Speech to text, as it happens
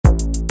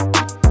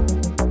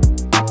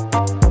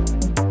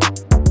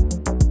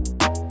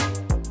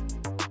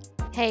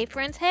Hey,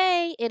 friends.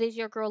 Hey, it is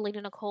your girl, Lady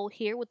Nicole,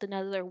 here with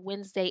another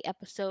Wednesday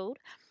episode.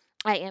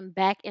 I am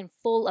back in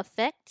full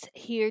effect,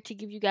 here to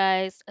give you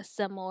guys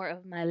some more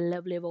of my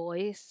lovely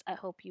voice. I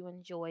hope you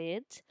enjoy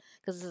it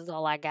because this is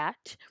all I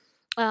got.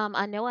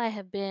 I know I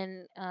have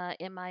been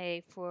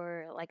MIA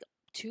for like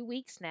 2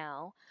 weeks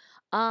now.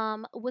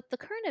 With the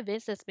current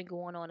events that's been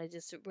going on, it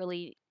just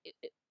really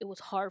it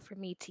was hard for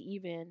me to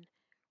even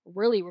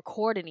really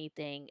record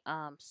anything.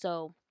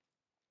 So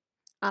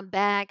I'm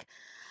back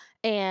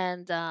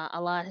and a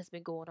lot has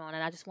been going on,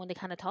 and I just wanted to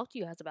kind of talk to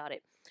you guys about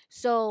it.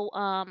 So,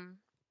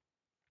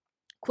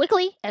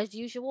 quickly, as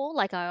usual,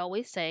 like I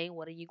always say,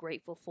 what are you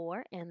grateful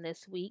for? And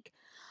this week,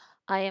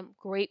 I am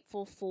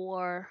grateful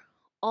for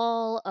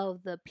all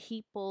of the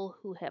people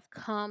who have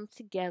come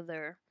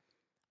together,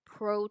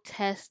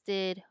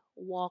 protested,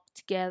 walked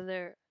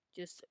together,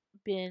 just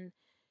been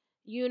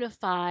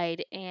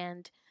unified,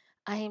 and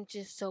I am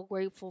just so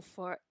grateful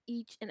for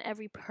each and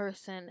every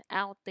person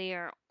out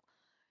there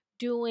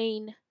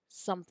doing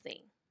something,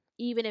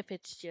 even if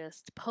it's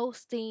just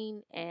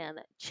posting and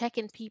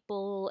checking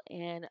people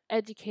and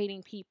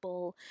educating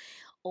people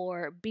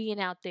or being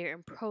out there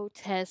in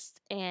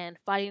protest and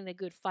fighting the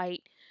good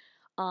fight.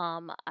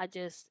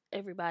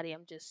 Everybody,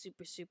 I'm just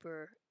super,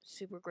 super,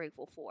 super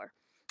grateful for.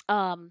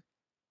 Um,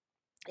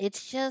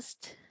 it's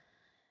just,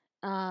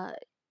 uh,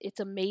 it's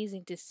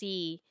amazing to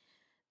see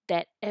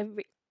that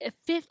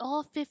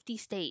all 50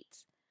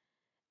 states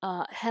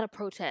had a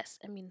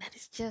protest. I mean, that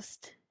is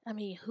just, I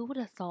mean, who would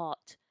have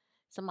thought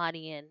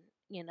somebody in,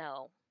 you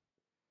know,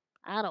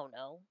 I don't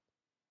know,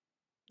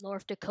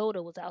 North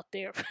Dakota was out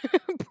there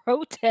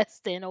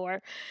protesting or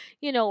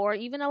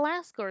even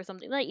Alaska or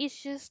something. Like,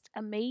 it's just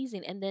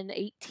amazing. And then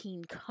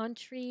 18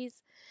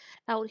 countries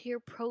out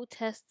here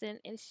protesting.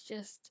 It's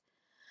just,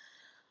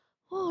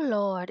 oh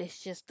Lord,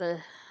 this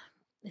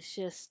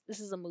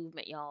is a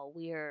movement, y'all.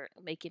 We are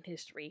making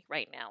history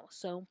right now.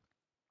 So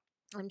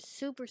I'm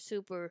super,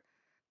 super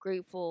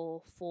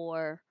grateful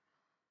for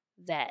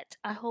that.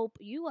 I hope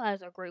you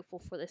guys are grateful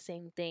for the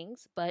same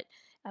things, but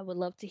I would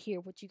love to hear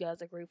what you guys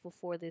are grateful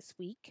for this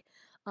week.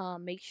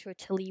 Make sure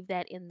to leave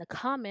that in the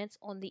comments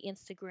on the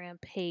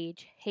Instagram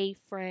page, Hey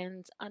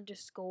Friends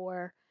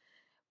underscore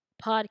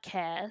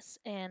podcast,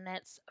 and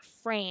that's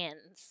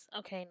friends.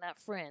 Okay, not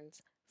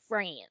friends,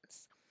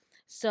 friends.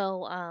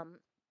 So,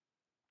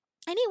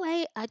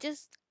 anyway, I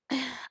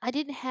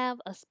didn't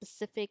have a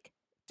specific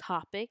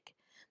topic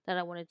that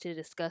I wanted to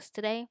discuss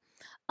today.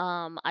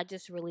 I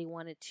just really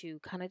wanted to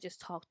kind of just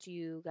talk to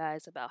you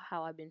guys about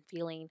how I've been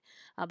feeling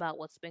about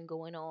what's been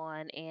going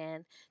on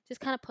and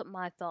just kind of put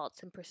my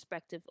thoughts and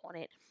perspective on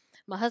it.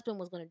 My husband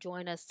was going to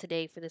join us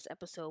today for this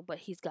episode, but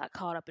he's got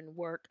caught up in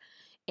work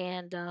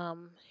and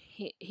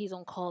he's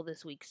on call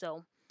this week.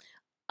 So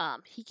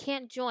he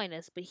can't join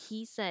us, but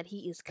he said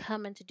he is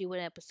coming to do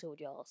an episode,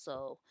 y'all.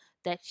 So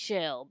that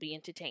shall be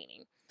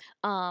entertaining.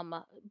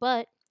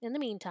 But in the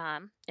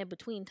meantime, in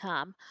between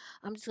time,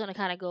 I'm just gonna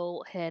kind of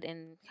go ahead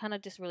and kind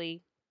of just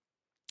really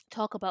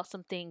talk about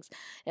some things.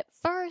 At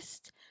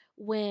first,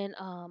 when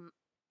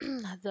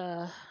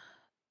the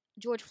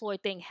George Floyd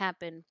thing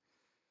happened,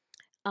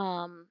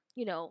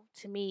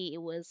 to me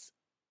it was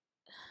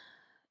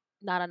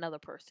not another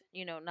person.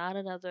 Not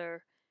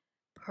another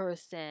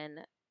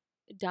person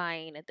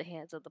dying at the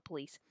hands of the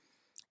police.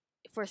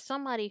 For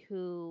somebody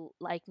who,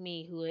 like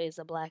me, who is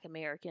a Black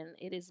American,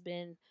 it has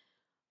been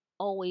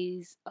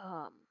always,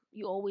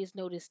 you always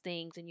notice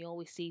things and you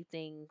always see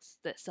things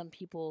that some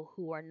people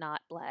who are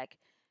not Black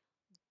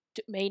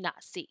may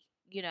not see,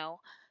 you know?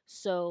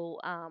 So,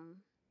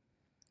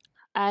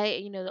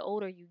 the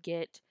older you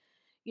get,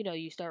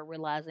 you start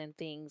realizing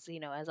things,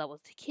 as I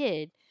was a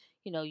kid,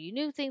 you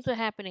knew things were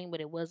happening,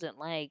 but it wasn't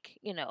like,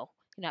 you're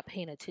not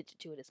paying attention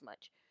to it as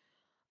much.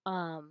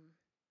 Um,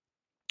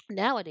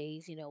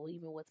 Nowadays,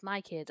 even with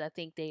my kids, I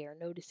think they are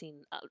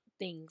noticing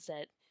things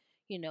that,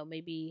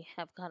 maybe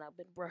have kind of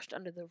been brushed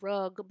under the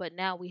rug. But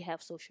now we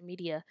have social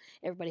media.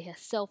 Everybody has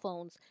cell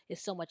phones.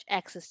 There's so much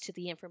access to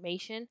the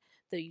information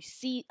that you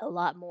see a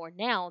lot more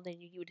now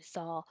than you would have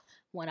saw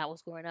when I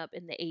was growing up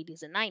in the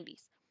 80s and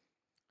 90s.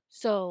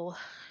 So,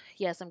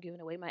 yes, I'm giving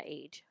away my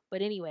age.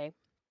 But anyway,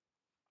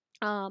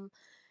 um,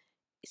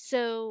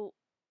 so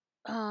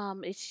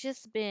it's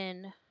just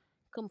been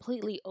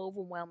completely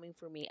overwhelming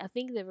for me. I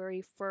think the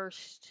very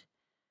first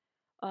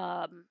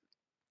um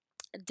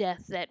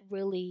death that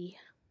really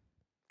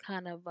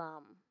kind of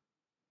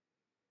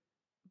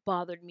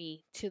bothered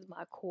me to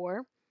my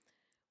core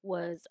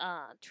was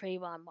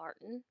Trayvon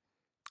Martin.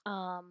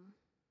 Um,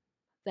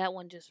 that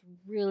one just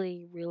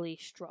really, really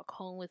struck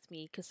home with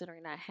me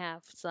considering I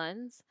have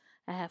sons.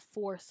 I have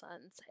four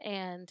sons,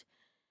 and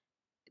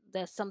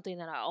that's something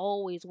that I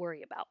always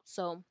worry about.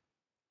 So,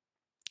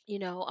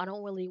 I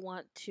don't really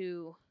want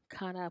to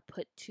kind of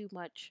put too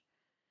much,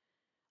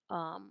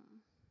 um,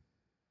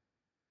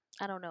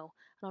 I don't know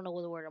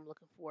what the word I'm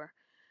looking for,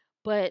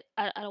 but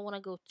I don't want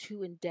to go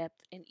too in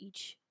depth in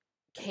each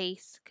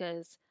case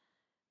because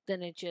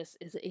then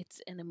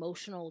it's an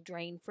emotional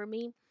drain for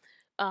me.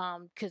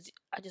 Because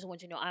I just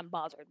want you to know I'm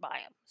bothered by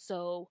him.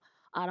 So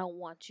I don't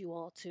want you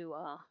all to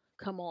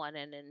come on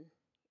and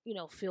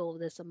feel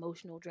this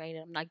emotional drain,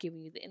 and I'm not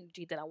giving you the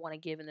energy that I want to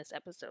give in this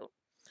episode.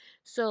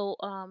 So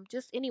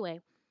just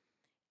anyway,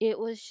 it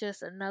was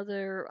just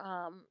another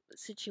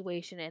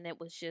situation, and it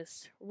was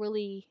just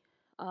really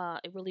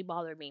it really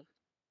bothered me.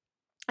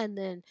 And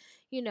then,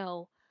 you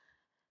know,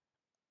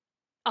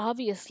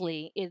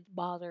 obviously it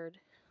bothered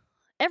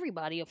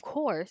everybody, of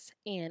course,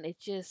 and it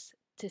just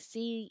to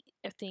see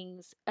if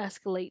things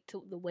escalate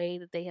to the way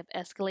that they have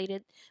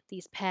escalated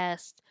these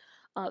past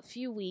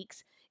few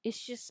weeks,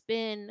 it's just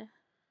been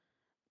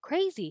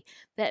crazy.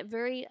 That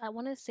very, I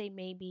want to say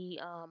maybe,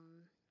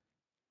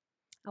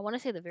 I want to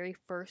say the very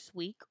first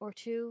week or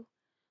two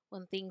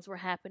when things were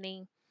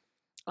happening,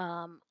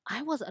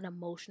 I was an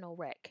emotional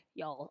wreck,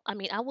 y'all. I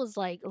mean, I was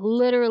like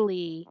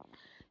literally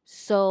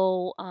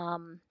so, I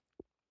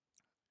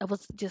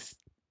was just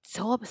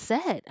so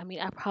upset. I mean,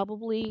 I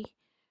probably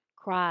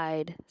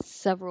cried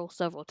several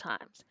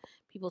times.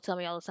 People tell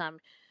me all the time,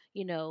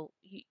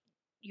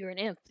 you're an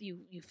empath.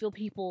 You feel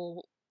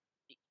people's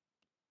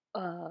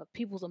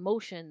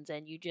emotions,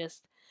 and you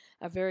just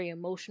a very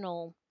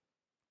emotional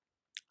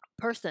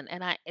person.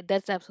 And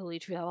that's absolutely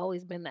true. I've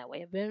always been that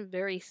way. I've been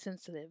very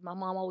sensitive. My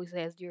mom always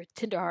says you're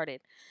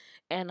tenderhearted,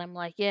 and I'm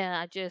like, yeah,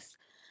 I just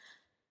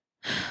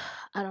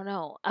I don't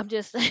know. I'm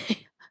just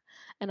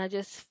and I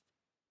just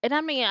and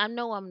I mean, I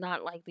know I'm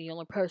not like the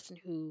only person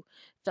who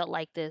felt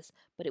like this,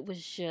 but it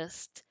was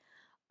just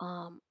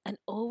an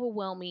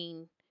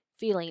overwhelming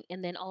feeling.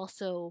 And then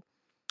also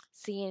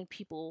seeing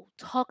people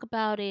talk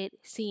about it,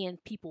 seeing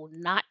people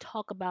not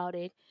talk about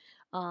it.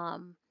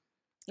 Um,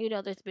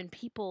 there's been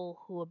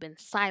people who have been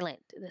silent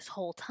this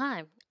whole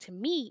time. To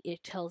me,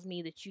 it tells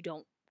me that you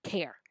don't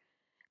care.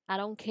 I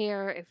don't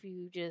care if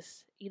you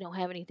don't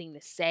have anything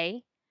to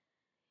say,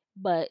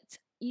 but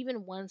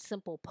even one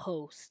simple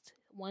post,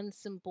 one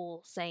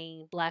simple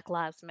saying Black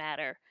Lives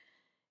Matter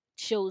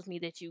shows me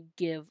that you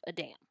give a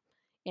damn.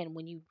 And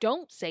when you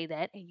don't say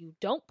that and you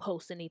don't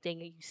post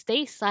anything and you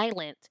stay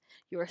silent,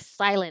 your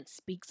silence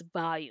speaks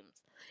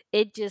volumes.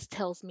 It just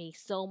tells me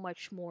so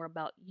much more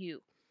about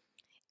you.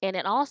 And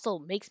it also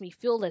makes me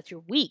feel that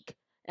you're weak.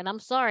 And I'm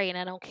sorry, and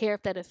I don't care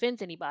if that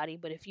offends anybody,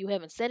 but if you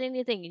haven't said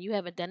anything and you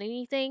haven't done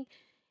anything,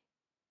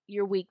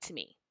 you're weak to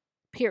me.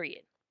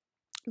 Period.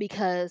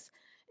 Because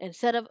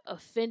instead of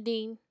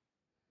offending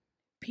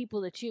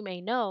people that you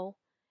may know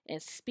and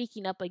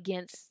speaking up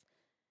against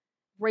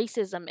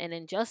racism and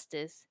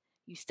injustice,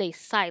 you stay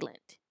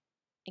silent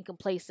and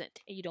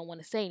complacent and you don't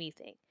want to say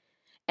anything.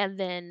 And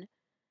then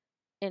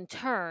in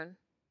turn,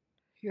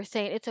 you're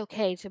saying it's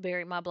okay to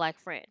bury my black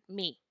friend,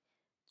 me.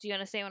 Do you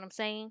understand what I'm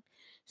saying?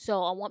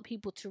 So I want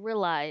people to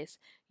realize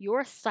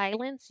your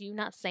silence, you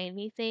not saying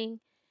anything,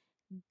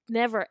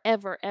 never,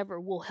 ever, ever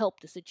will help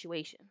the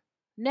situation.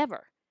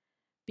 Never.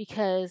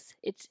 Because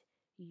it's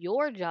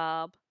your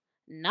job,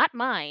 not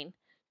mine,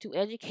 to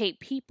educate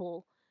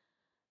people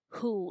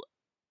who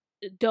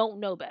don't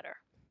know better.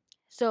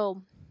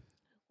 So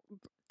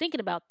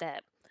thinking about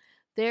that,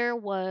 there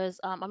was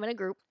I'm in a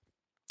group,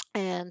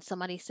 and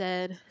somebody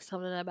said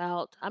something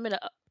about I'm in a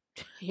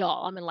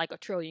y'all, I'm in like a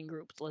trillion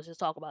groups. Let's just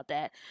talk about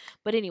that.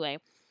 But anyway,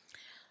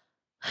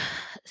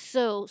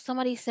 so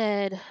somebody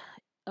said,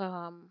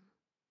 um,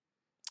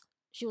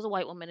 she was a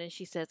white woman, and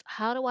she says,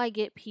 how do I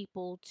get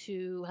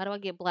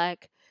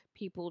black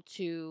people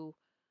to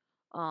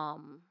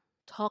um,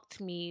 talk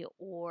to me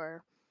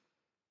or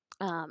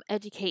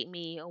educate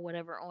me or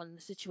whatever on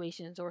the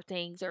situations or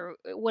things or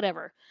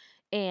whatever,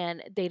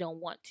 and they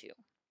don't want to.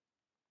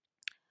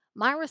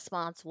 My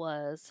response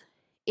was,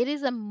 it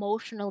is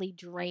emotionally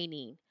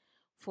draining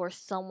for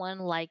someone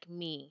like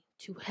me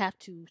to have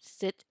to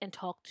sit and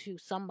talk to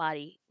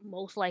somebody,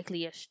 most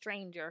likely a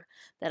stranger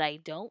that I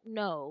don't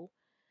know,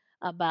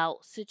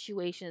 about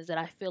situations that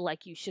I feel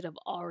like you should have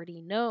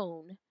already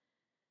known.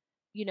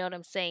 You know what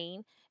I'm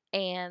saying?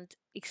 And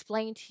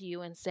explain to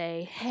you and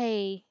say,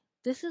 hey,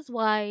 this is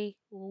why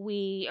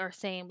we are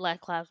saying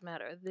Black Lives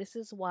Matter. This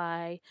is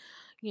why,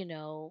 you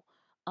know,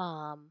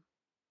 um,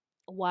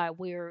 why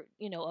we're,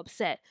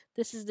 upset.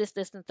 This is this,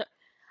 and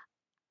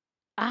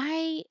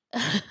I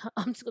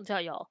I'm just gonna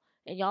tell y'all,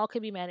 and y'all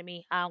could be mad at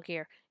me. I don't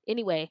care.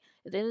 Anyway,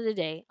 at the end of the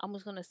day, I'm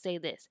just gonna say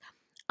this: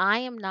 I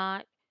am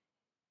not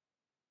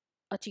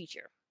a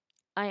teacher.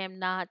 I am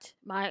not.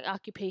 My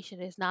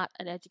occupation is not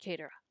an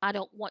educator. I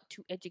don't want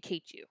to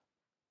educate you.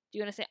 Do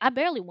you understand? I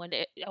barely want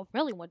to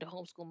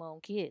homeschool my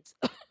own kids.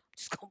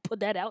 Just gonna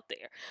put that out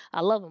there.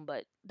 I love them,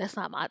 but that's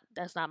not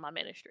my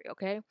ministry.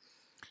 Okay.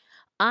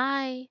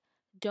 I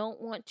don't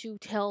want to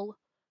tell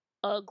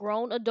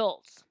grown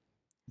adults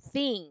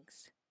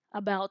things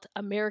about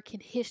American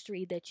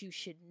history that you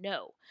should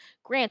know.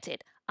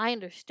 Granted, I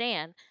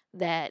understand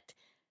that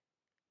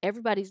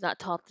everybody's not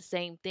taught the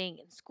same thing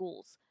in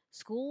schools.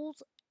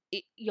 Schools,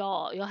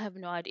 y'all have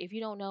no idea. If you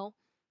don't know,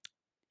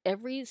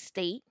 every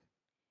state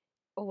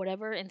or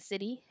whatever in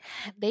city,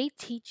 they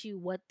teach you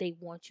what they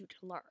want you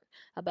to learn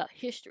about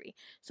history.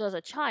 So as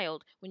a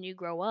child, when you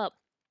grow up,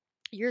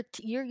 you're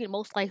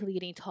most likely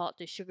getting taught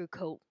the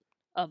sugarcoat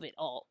of it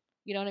all.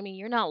 You know what I mean?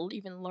 You're not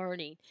even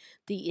learning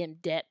the in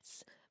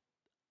depths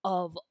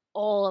of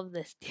all of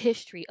this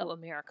history of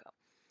America.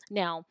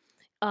 Now,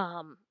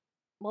 um,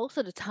 most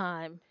of the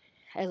time,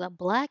 as a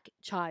black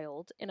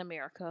child in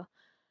America,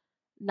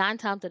 9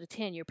 times out of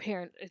 10, your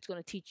parent is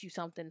going to teach you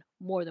something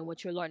more than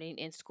what you're learning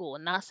in school.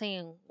 And not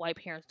saying white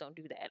parents don't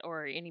do that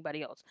or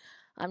anybody else.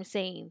 I'm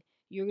saying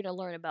you're going to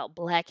learn about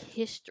black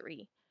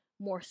history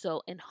more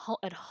so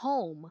at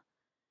home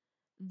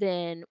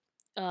than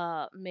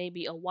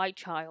maybe a white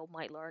child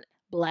might learn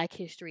black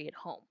history at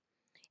home.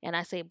 And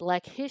I say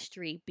black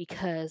history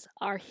because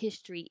our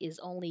history is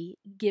only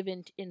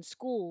given in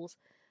schools.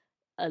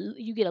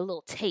 You get a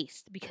little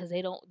taste because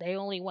they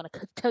only want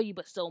to tell you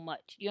but so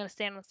much. You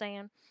understand what I'm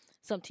saying?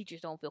 Some teachers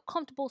don't feel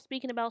comfortable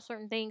speaking about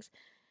certain things.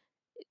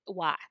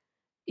 Why?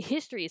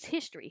 History is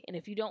history, and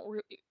if you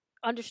don't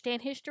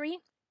understand history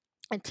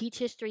and teach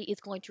history,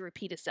 it's going to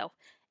repeat itself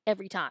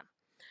every time.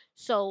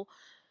 So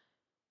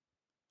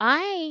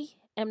I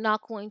am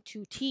not going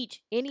to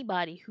teach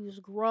anybody who's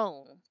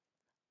grown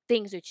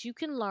things that you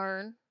can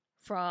learn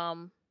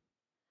from,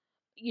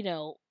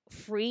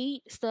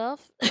 free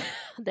stuff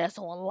that's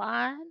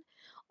online,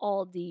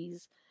 all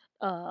these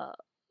uh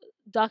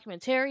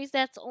documentaries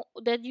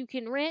that you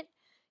can rent.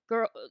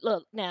 Girl,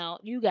 look, now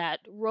you got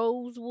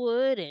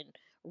Rosewood and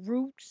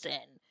Roots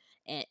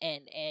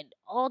and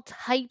all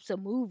types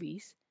of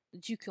movies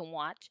that you can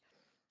watch.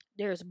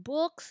 There's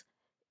books,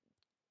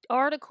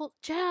 articles.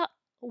 Child,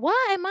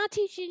 why am I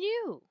teaching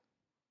you?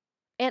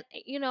 And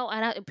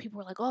and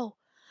people are like, "Oh,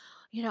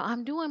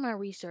 I'm doing my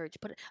research,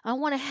 but I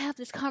want to have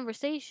this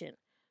conversation."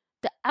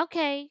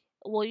 Okay,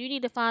 well, you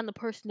need to find the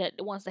person that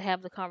wants to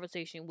have the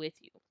conversation with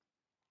you.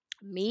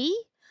 Me,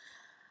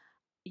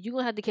 you're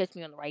gonna have to catch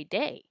me on the right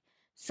day.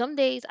 Some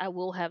days I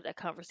will have that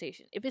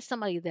conversation. If it's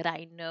somebody that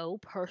I know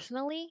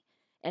personally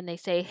and they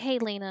say, "Hey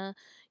Lena,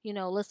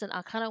 listen,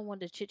 I kind of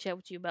wanted to chit chat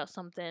with you about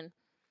something,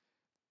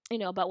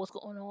 about what's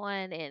going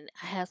on, and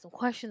I have some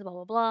questions, blah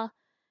blah blah."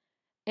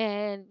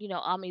 And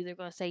I'm either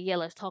gonna say, "Yeah,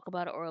 let's talk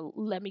about it," or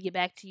 "Let me get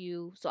back to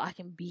you," so I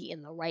can be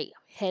in the right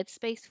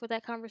headspace for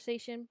that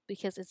conversation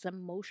because it's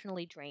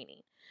emotionally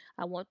draining.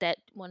 I want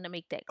to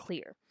make that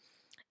clear.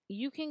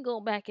 You can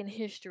go back in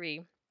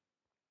history,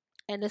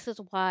 and this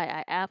is why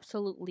I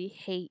absolutely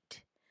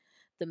hate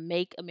the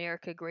Make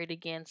America Great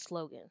Again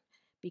slogan,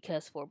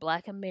 because for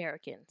Black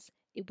Americans,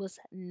 it was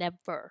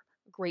never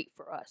great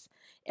for us.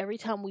 Every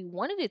time we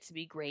wanted it to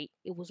be great,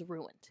 it was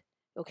ruined.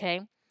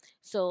 Okay?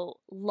 So,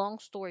 long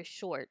story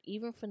short,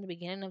 even from the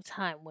beginning of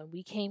time, when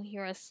we came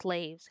here as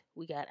slaves,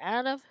 we got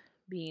out of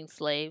being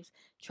slaves,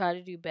 tried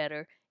to do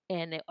better,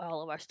 and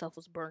all of our stuff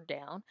was burned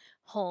down.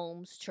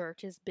 Homes,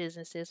 churches,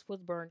 businesses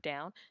was burned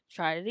down.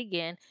 Tried it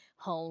again.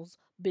 Homes,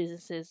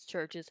 businesses,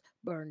 churches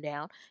burned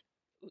down.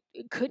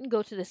 Couldn't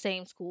go to the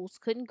same schools,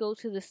 couldn't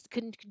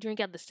drink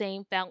out the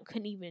same fountain,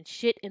 couldn't even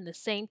shit in the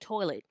same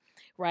toilet,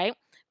 right?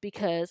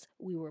 Because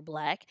we were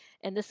black.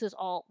 And this is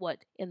all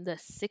what, in the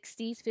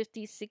 60s,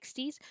 50s,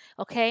 60s.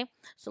 Okay,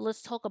 so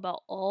let's talk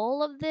about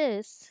all of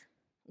this.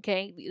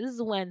 Okay, this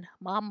is when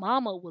my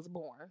mama was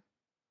born.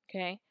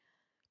 Okay,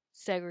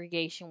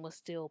 segregation was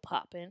still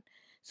popping.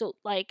 So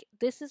like,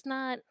 this is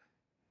not,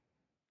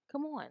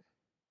 come on,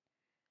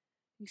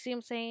 you see what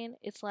I'm saying?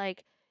 It's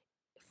like,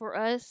 for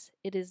us,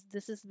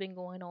 this has been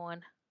going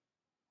on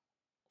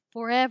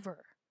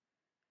forever.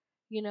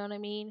 You know what I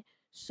mean?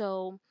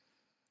 So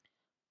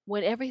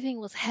when everything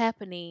was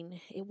happening,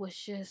 it was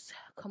just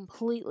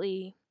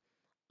completely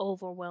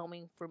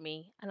overwhelming for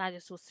me. And I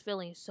just was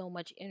feeling so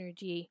much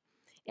energy,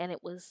 and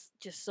it was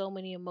just so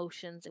many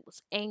emotions. It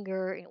was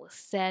anger, and it was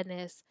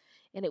sadness,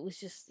 and it was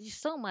just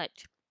so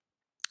much.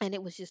 And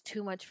it was just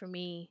too much for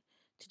me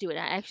to do it.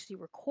 I actually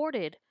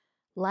recorded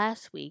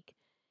last week,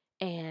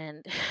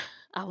 and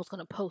I was going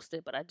to post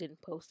it, but I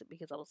didn't post it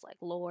because I was like,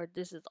 Lord,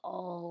 this is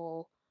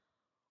all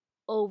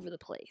over the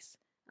place.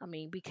 I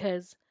mean,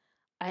 because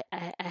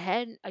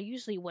I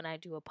usually, when I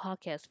do a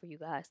podcast for you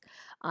guys,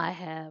 I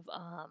have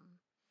I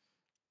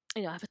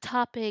have a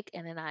topic,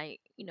 and then I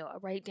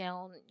write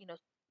down,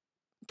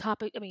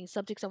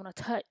 subjects I want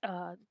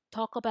to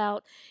talk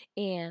about,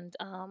 and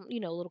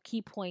little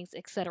key points,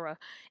 etc.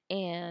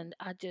 And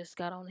I just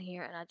got on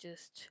here, and I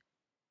just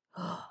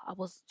I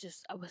was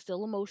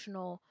still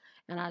emotional,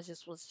 and I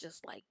just was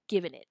just like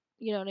giving it.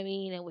 You know what I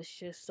mean? It was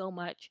just so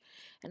much,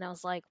 and I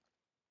was like,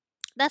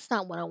 that's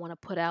not what I want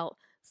to put out.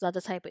 It's not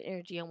the type of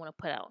energy I want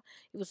to put out.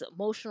 It was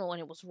emotional and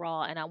it was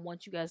raw, and I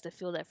want you guys to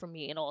feel that from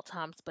me at all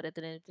times. But at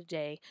the end of the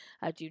day,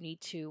 I do need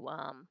to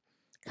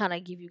kind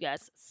of give you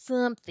guys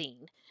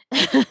something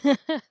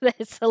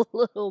that's a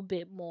little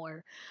bit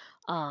more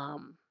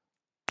um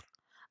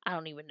I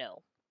don't even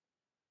know,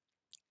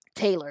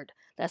 tailored.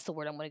 That's the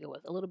word I'm going to go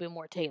with. A little bit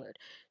more tailored.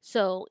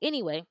 So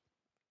anyway,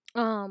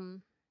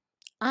 um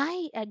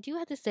I do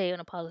have to say, on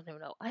a positive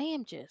note, I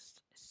am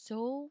just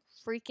so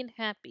freaking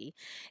happy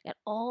at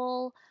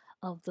all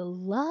of the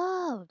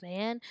love,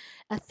 man.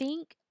 I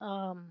think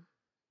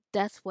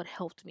that's what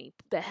helped me.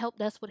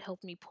 That's what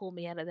helped me pull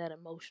me out of that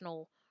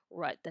emotional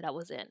rut that I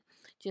was in.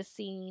 Just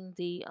seeing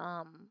the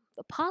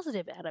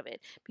positive out of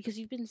it, because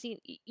you've been seeing,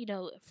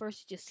 at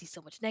first you just see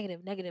so much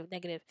negative, negative,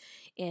 negative,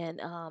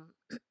 and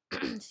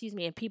excuse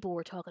me, and people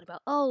were talking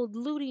about, oh,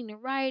 looting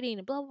and rioting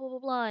and blah blah blah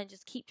blah, and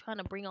just keep trying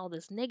to bring all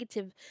this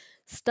negative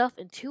stuff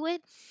into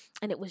it,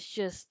 and it was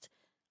just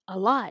a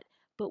lot.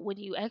 But when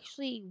you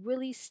actually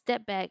really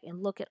step back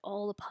and look at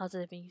all the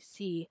positive, and you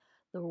see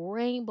the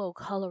rainbow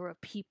color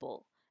of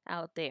people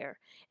out there,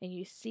 and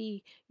you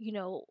see,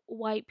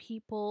 white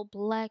people,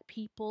 black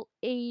people,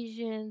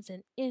 Asians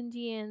and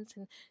Indians,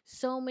 and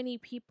so many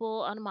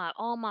people on my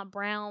all my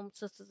brown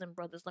sisters and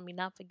brothers. Let me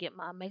not forget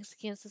my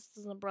Mexican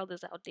sisters and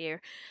brothers out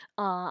there.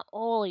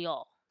 All of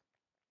y'all.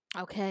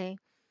 Okay.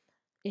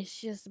 It's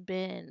just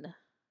been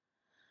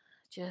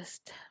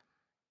just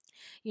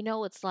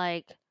it's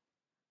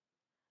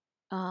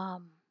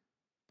um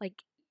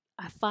like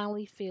I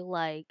finally feel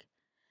like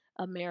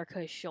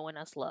America is showing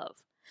us love.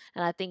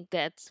 And I think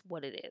that's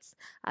what it is.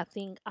 I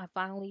think I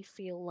finally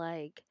feel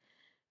like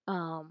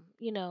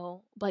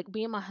like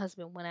me and my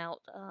husband went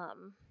out oh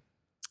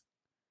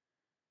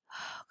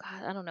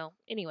God, I don't know.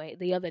 Anyway,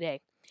 the other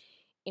day,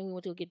 and we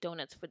went to get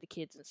donuts for the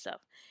kids and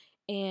stuff.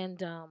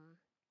 And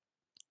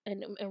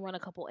and run a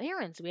couple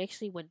errands. We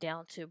actually went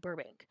down to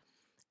Burbank.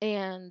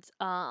 And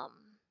on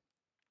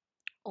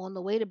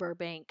the way to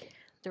Burbank,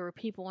 there were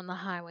people on the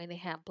highway. They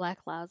had Black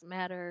Lives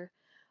Matter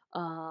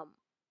um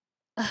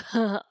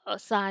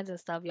signs and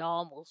stuff. Y'all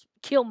almost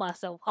killed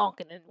myself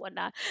honking and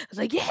whatnot. I was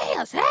like,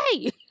 yes,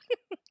 hey.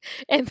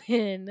 And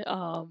then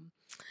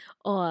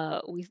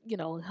we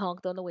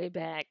honked on the way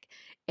back,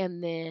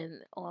 and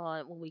then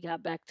when we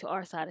got back to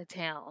our side of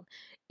town,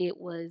 it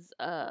was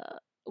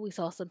we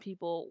saw some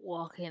people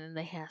walking and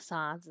they had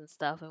signs and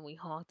stuff, and we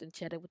honked and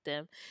chatted with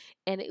them,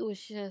 and it was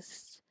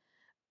just,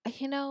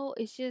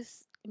 it's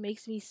just, it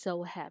makes me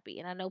so happy.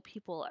 And I know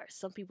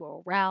some people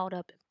are riled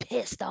up and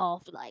pissed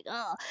off, like,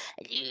 oh,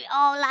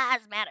 all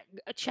lives matter.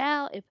 A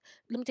child, if,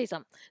 let me tell you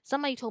something.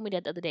 Somebody told me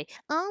that the other day.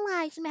 All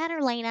lives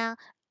matter, Lena.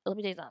 Let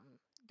me tell you something.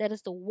 That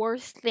is the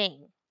worst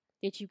thing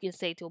that you can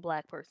say to a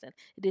black person.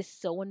 It is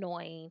so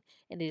annoying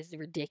and it is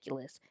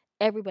ridiculous.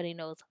 Everybody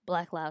knows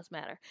Black Lives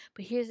Matter.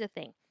 But here's the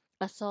thing.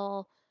 I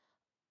saw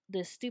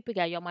this stupid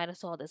guy. Y'all might have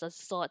saw this. I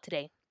saw it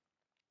today.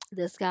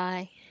 This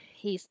guy,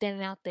 he's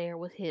standing out there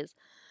with his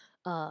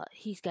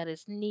he's got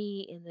his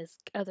knee in this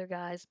other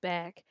guy's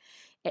back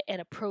at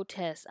a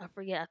protest. I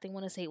forget. I think,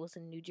 want to say it was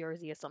in New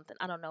Jersey or something.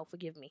 I don't know.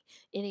 Forgive me.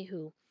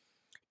 Anywho,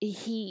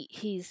 he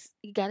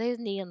got his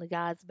knee on the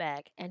guy's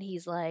back, and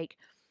he's like,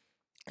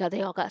 God,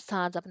 they all got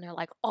signs up, and they're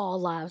like, all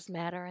lives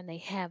matter, and they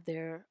have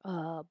their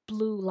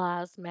blue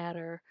lives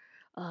matter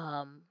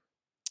um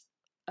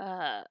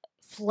uh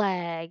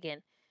flag.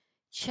 And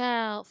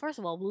child, first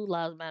of all, blue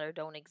lives matter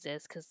don't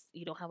exist because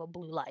you don't have a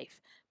blue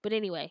life. But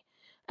anyway,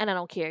 and I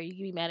don't care. You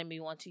can be mad at me if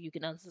you want to. You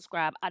can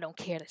unsubscribe. I don't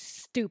care. That's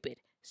stupid.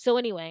 So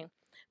anyway,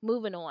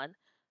 moving on.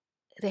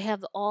 They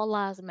have the All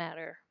Lives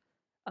Matter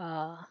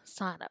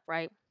sign up,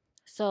 right?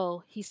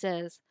 So he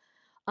says,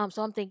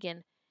 so I'm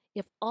thinking,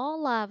 if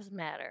all lives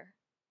matter,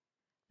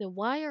 then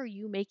why are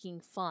you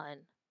making fun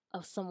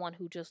of someone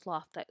who just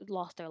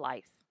lost their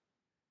life?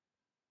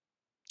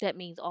 That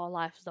means all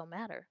lives don't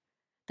matter.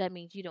 That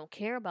means you don't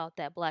care about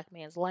that black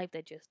man's life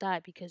that just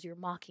died because you're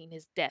mocking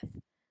his death.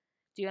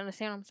 Do you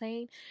understand what I'm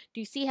saying? Do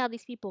you see how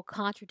these people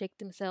contradict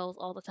themselves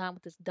all the time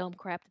with this dumb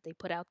crap that they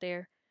put out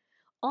there?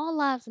 All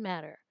lives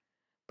matter,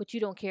 but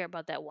you don't care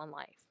about that one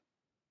life.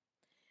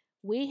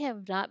 We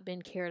have not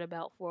been cared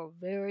about for a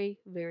very,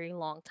 very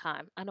long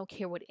time. I don't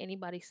care what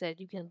anybody says.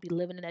 You can be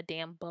living in a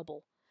damn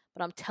bubble,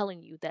 but I'm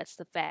telling you, that's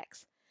the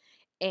facts.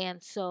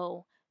 And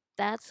so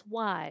that's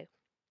why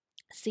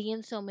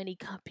seeing so many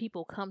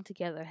people come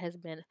together has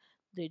been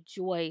the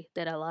joy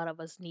that a lot of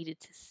us needed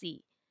to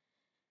see.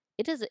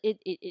 It doesn't.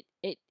 It.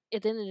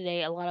 At the end of the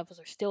day, a lot of us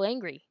are still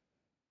angry,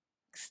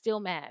 still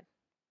mad.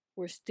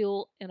 We're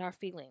still in our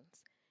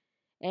feelings,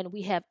 and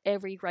we have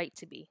every right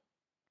to be.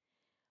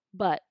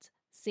 But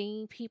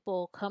seeing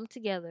people come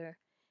together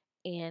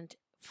and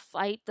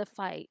fight the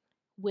fight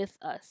with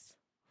us,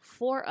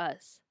 for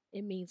us,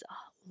 it means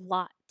a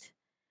lot.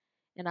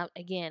 And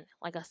again,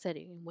 like I said,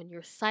 when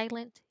you're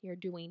silent, you're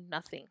doing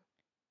nothing.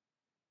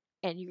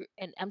 And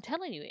I'm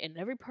telling you, and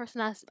every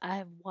person I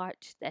have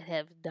watched that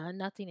have done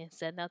nothing and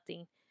said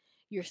nothing,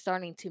 you're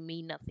starting to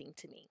mean nothing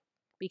to me,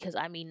 because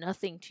I mean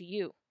nothing to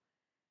you.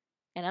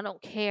 And I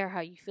don't care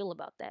how you feel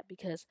about that,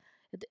 because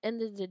at the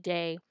end of the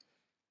day,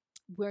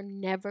 we're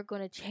never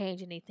going to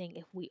change anything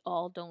if we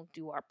all don't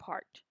do our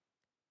part.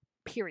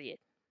 Period.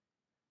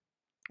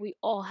 We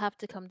all have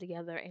to come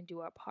together and do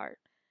our part.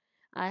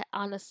 I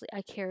honestly,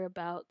 I care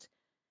about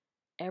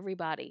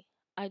everybody.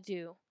 I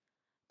do.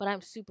 But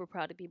I'm super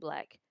proud to be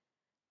black.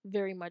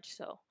 Very much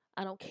so.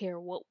 I don't care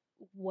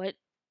what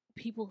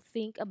people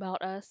think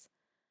about us.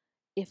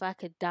 If I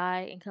could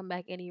die and come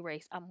back any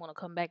race, I'm going to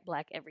come back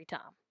black every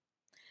time.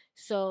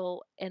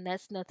 So, and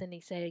that's nothing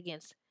to say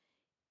against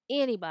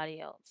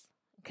anybody else.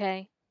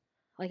 Okay?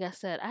 Like I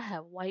said, I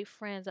have white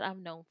friends that I've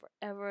known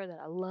forever that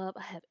I love.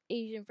 I have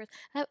Asian friends.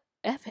 I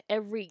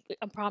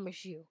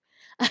promise you.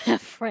 I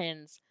have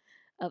friends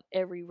of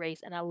every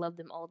race, and I love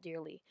them all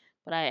dearly.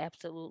 But I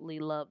absolutely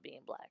love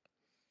being black,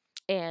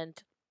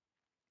 and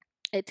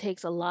it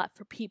takes a lot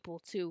for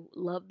people to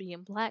love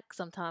being black.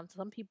 Sometimes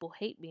some people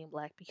hate being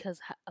black because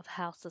of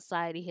how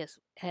society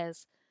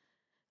has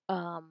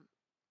um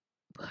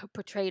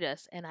portrayed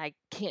us, and I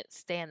can't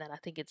stand that. I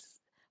think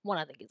it's one,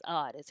 I think it's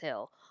odd as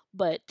hell,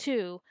 but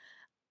two,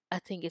 I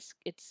think it's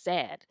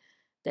sad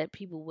that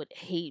people would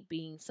hate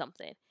being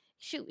something.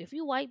 Shoot, if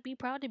you white, be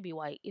proud to be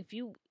white. If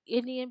you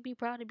Indian, be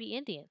proud to be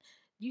Indian.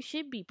 You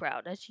should be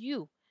proud. That's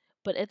you.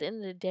 But at the end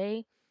of the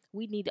day,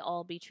 we need to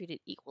all be treated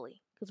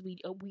equally because we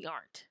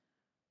aren't.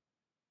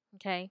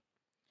 Okay,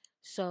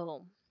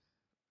 so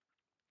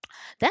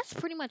that's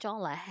pretty much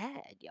all I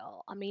had,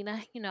 y'all. I mean,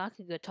 I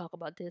could go talk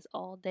about this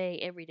all day,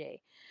 every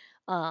day.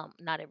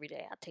 Not every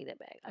day. I'll take that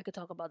back. I could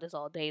talk about this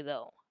all day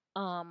though.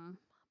 Um,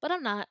 but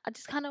I'm not. I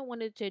just kind of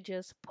wanted to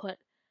just put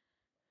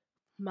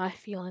my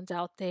feelings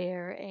out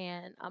there,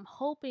 and I'm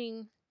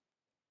hoping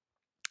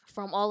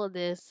from all of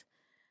this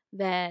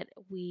that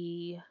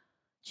we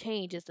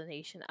change as a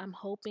nation. I'm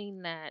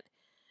hoping that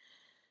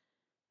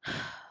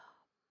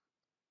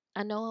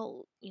I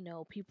know,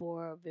 people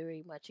are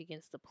very much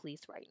against the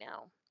police right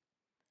now.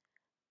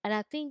 And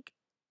I think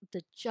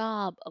the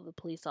job of a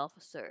police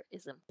officer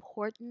is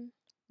important,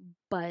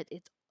 but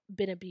it's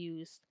been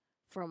abused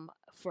from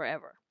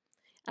forever.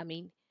 I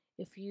mean,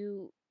 if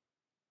you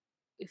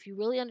if you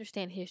really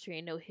understand history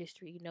and know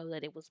history, you know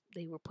that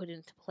they were put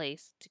into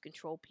place to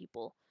control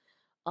people,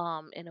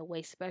 in a way,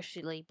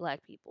 especially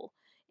black people,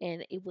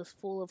 and it was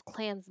full of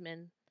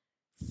Klansmen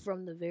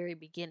from the very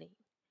beginning,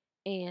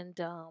 and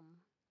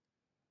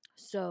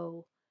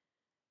so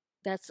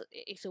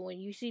so when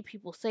you see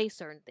people say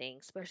certain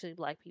things, especially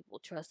black people,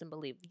 trust and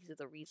believe these are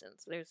the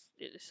reasons. There's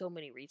so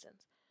many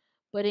reasons,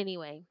 but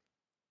anyway,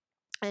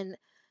 and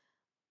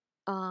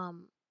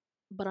um,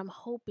 but I'm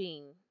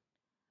hoping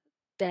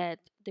that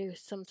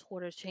there's some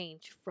sort of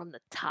change from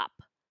the top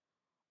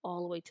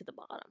all the way to the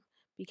bottom,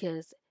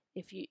 because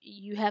if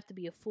you have to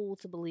be a fool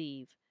to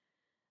believe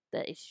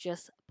that it's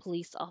just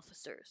police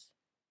officers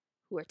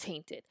who are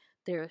tainted.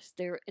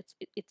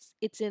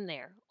 It's in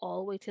there all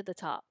the way to the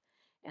top,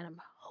 and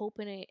I'm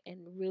hoping it, and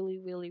really,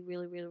 really,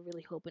 really, really,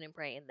 really hoping and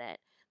praying that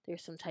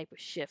there's some type of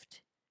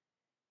shift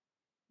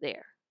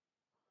there.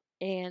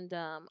 And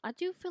I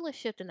do feel a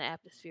shift in the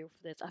atmosphere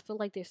for this. I feel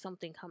like there's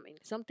something coming,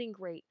 something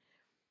great,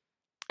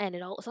 and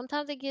it all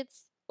sometimes it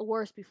gets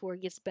worse before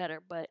it gets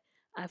better, but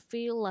I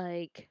feel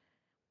like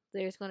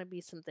there's going to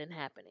be something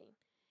happening.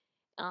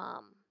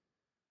 Um,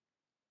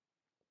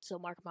 so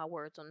mark my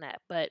words on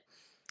that. But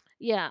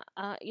yeah,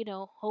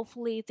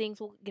 hopefully things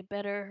will get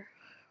better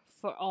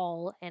for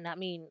all. And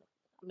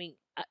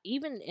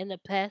even in the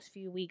past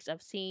few weeks,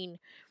 I've seen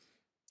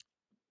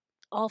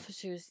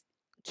officers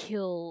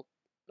kill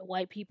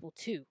white people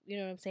too. You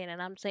know what I'm saying?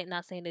 And I'm saying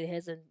not saying that it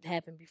hasn't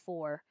happened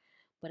before,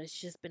 but it's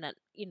just been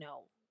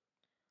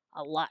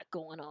a lot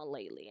going on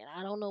lately, and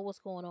I don't know what's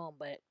going on,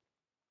 but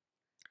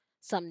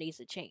something needs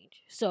to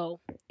change. So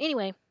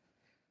anyway,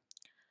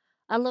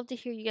 I love to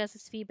hear you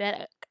guys'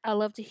 feedback. I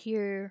love to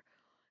hear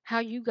how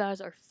you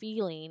guys are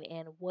feeling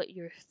and what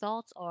your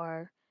thoughts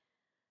are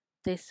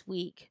this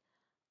week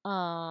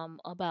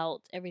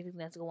about everything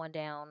that's going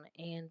down,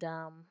 and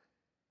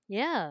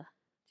yeah,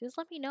 just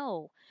let me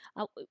know.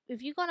 uh,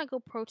 if you're gonna go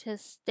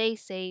protest, stay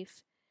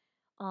safe.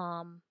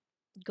 um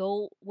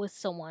Go with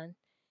someone,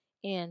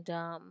 and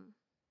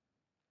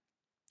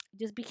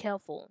just be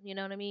careful, you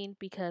know what I mean,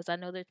 because I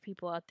know there's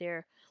people out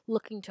there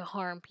looking to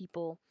harm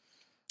people.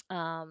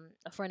 A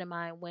friend of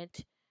mine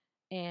went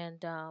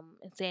and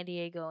in San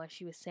Diego, and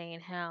she was saying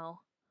how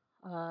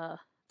uh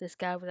this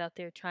guy was out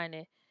there trying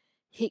to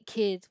hit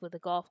kids with a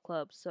golf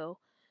club. So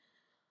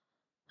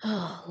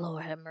oh,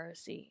 Lord have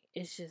mercy.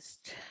 It's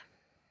just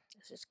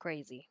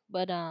crazy.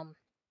 But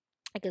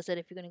like I said,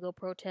 if you're gonna go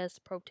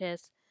protest,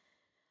 protest.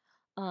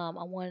 I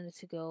wanted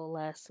to go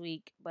last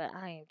week, but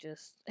I am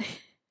just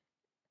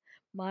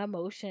my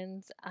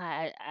emotions.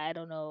 I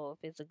don't know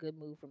if it's a good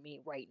move for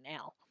me right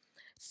now.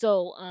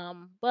 So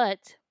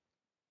but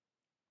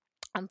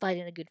I'm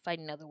fighting a good fight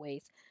in other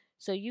ways.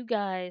 So you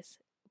guys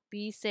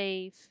be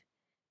safe,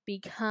 be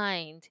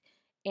kind,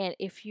 and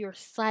if you're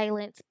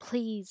silent,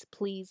 please,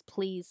 please,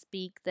 please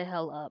speak the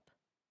hell up.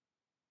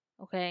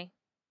 Okay?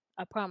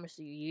 I promise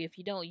you, if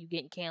you don't, you're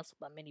getting canceled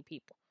by many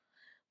people.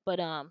 But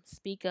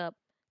speak up,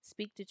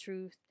 speak the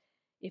truth.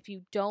 If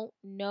you don't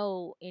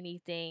know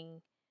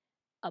anything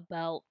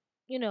about,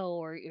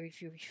 or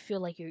if you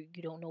feel like you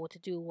don't know what to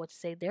do, what to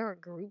say, there are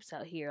groups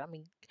out here. I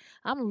mean,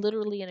 I'm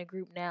literally in a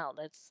group now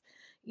that's,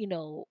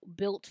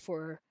 built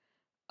for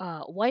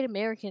white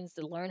Americans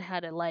to learn how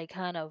to, like,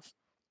 kind of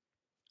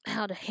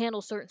how to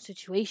handle certain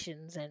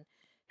situations, and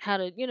how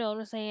to, you know what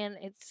I'm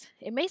saying?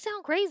 It may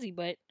sound crazy,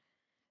 but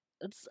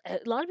it's a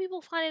lot of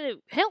people find it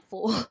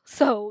helpful.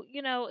 So,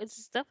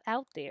 it's stuff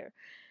out there.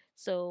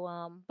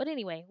 So, but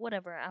anyway,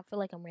 whatever. I feel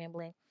like I'm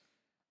rambling.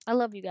 I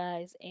love you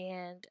guys,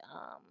 and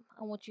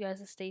I want you guys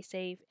to stay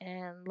safe,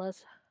 and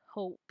let's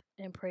hope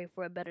and pray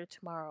for a better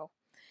tomorrow.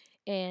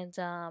 And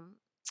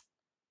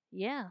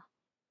yeah,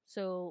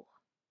 So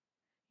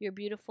you're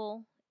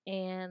beautiful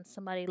and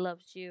somebody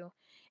loves you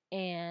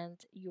and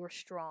you're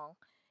strong.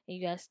 And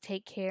you guys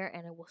take care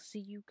and I will see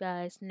you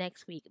guys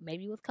next week.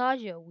 Maybe with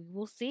Kaja. We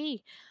will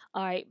see.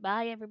 All right.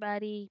 Bye,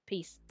 everybody.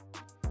 Peace.